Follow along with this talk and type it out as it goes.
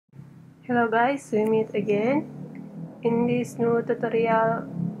Hello guys, we meet again. In this new tutorial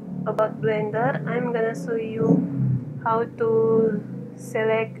about Blender, I'm gonna show you how to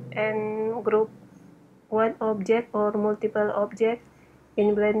select and group one object or multiple objects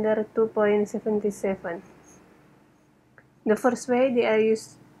in Blender 2.77. The first way that I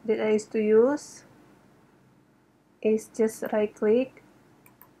used to use is just right click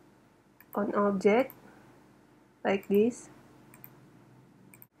on object like this,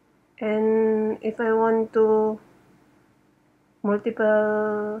 and if I want to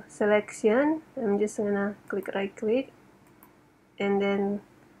multiple selection, I'm just gonna right click and then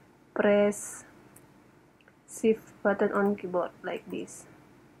press shift button on keyboard like this.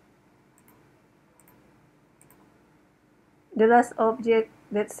 The last object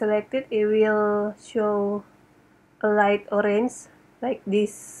that's selected, it will show a light orange like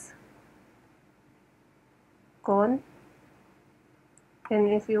this cone, and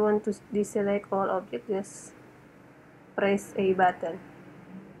if you want to deselect all objects, just press A button.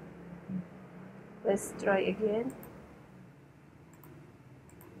 Let's try again.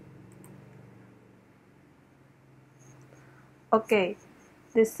 Okay,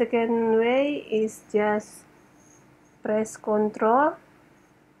 the second way is just press Ctrl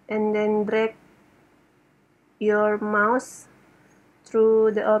and then drag your mouse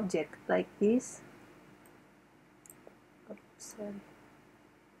through the object like this. Oops,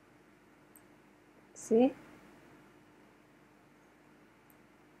 see?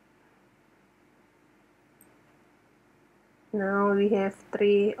 Now we have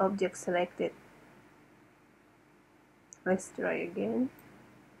 3 objects selected. Let's try again.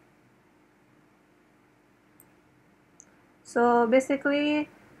 So basically,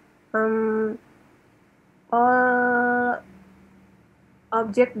 all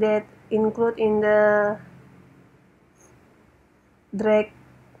object that include in the drag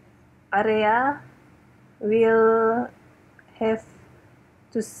area will have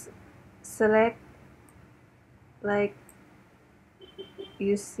to select like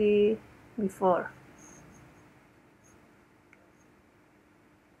you see before.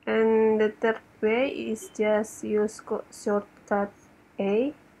 And the third way is just use shortcut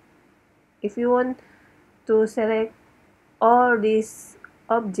A. If you want to select all these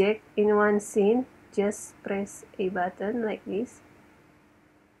objects in one scene, just press A button like this.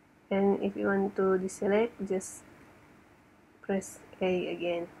 And if you want to deselect, just press A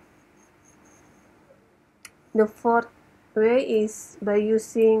again. The fourth way is by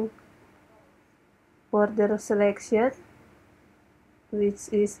using border selection,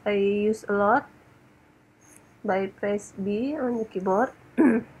 which is I use a lot, by press B on the keyboard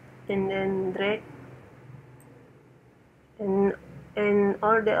and then drag, and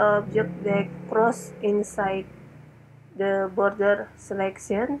all the objects that cross inside the border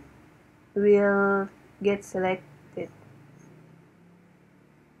selection will get selected.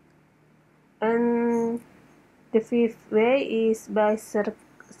 And the fifth way is by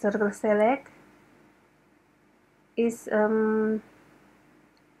circle select. Is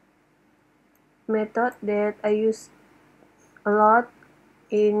method that I use a lot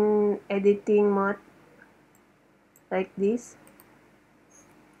in editing mode like this.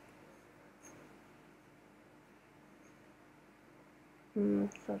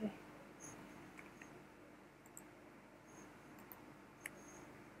 Sorry.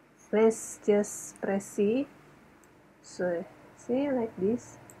 Let's just press C. So see, like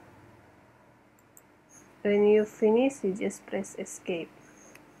this. When you finish, you just press escape.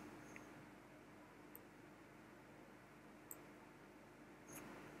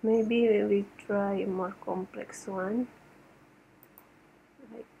 Maybe we will try a more complex one.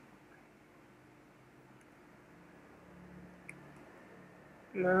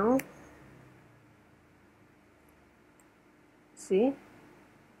 Now, see,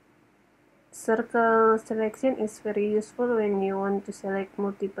 circle selection is very useful when you want to select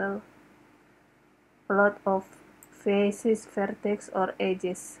a lot of faces, vertex, or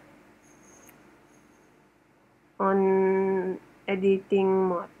edges on editing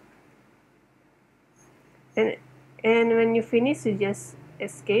mode. And when you finish, you just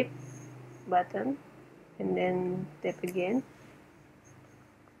escape button and then tap again.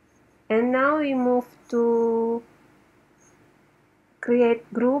 And now we move to create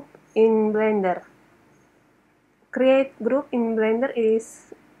group in Blender. Create group in Blender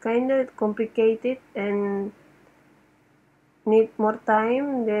is kinda complicated and need more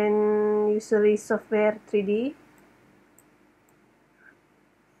time than usually software 3D.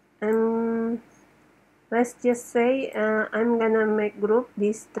 Let's just say I'm gonna make group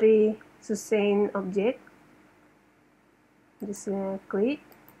these 3 Suzanne objects. Just click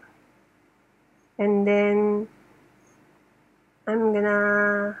and then I'm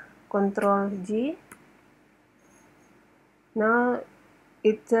gonna Control G. Now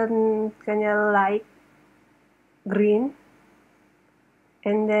it turned kinda light green,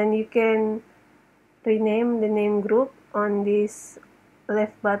 and then you can rename the name group on this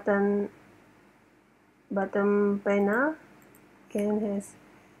left bottom panel. Again, has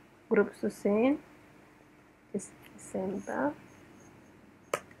group Susan. Just sample,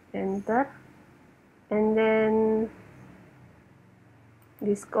 enter, and then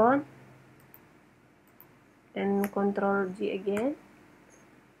discount and Control G again,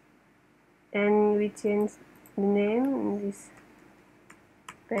 and we change the name in this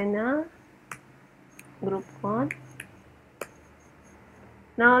panel, group con.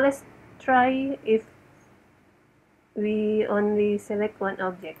 Now let's try if we only select one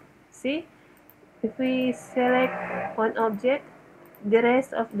object. See, if we select one object, the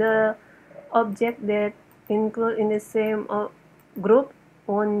rest of the object that include in the same group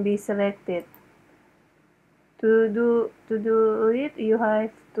won't be selected. To do it, you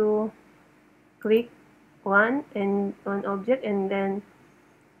have to click one object and then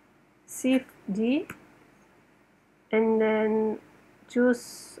Shift G, and then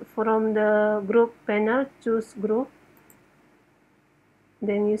choose from the group panel, choose group.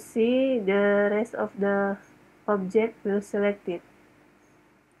 Then you see the rest of the object will select it.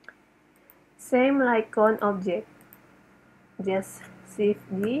 Same like on object, just Shift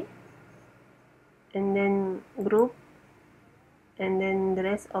G and then group, and then the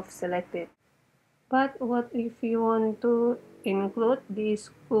rest of selected. But what if you want to include this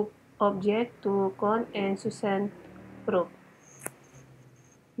group object to Con and Susan group?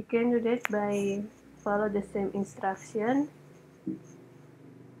 You can do that by follow the same instruction.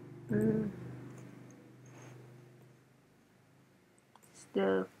 It's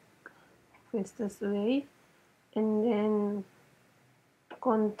the fastest way, and then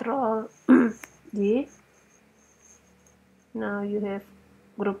Control G. Now you have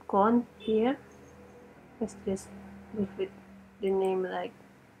group con here. Let's just give it the name like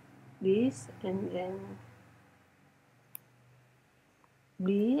this, and then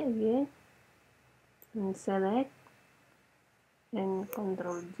B again, and select and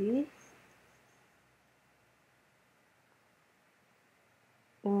Control G,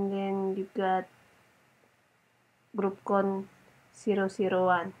 and then you got group con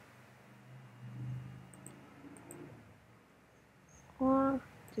 001, or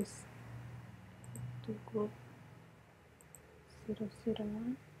just to group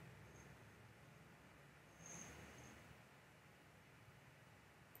 001.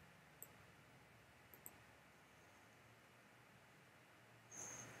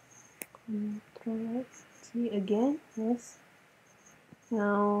 Control G again, yes.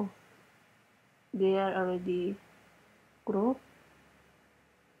 Now they are already grouped.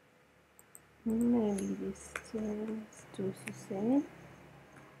 Maybe this change to Susan.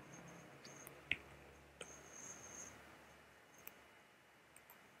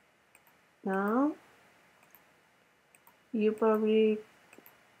 Now you probably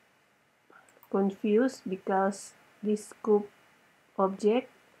confused because this group object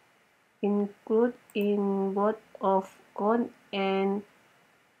include in both of Con and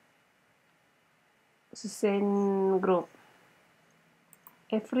Susan group.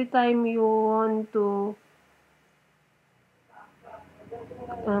 Every time you want to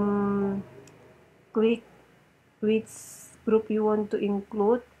click which group you want to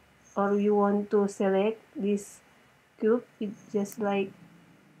include or you want to select this cube, it's just like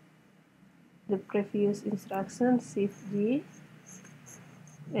the previous instruction, Shift G,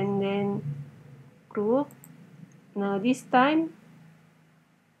 and then group. Now this time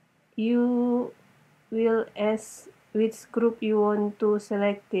you will ask which group you want to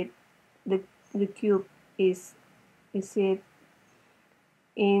select it. The cube is it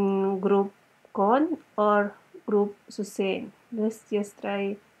in group Con or group Susan? Let's just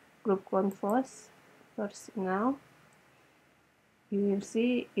try group Con first now. You will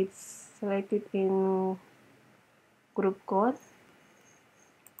see it's selected in group Con,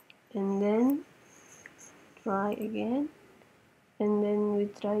 and then try again, and then we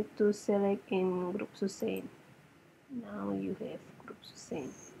try to select in group Susan. Now you have group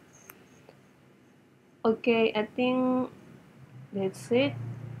Susan. Okay, I think that's it.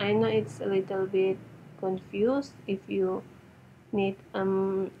 I know it's a little bit confused. If you need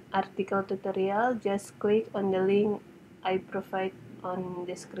article tutorial, just click on the link I provide on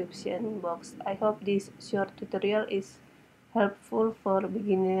description box. I hope this short tutorial is helpful for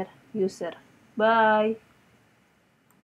beginner user. Bye.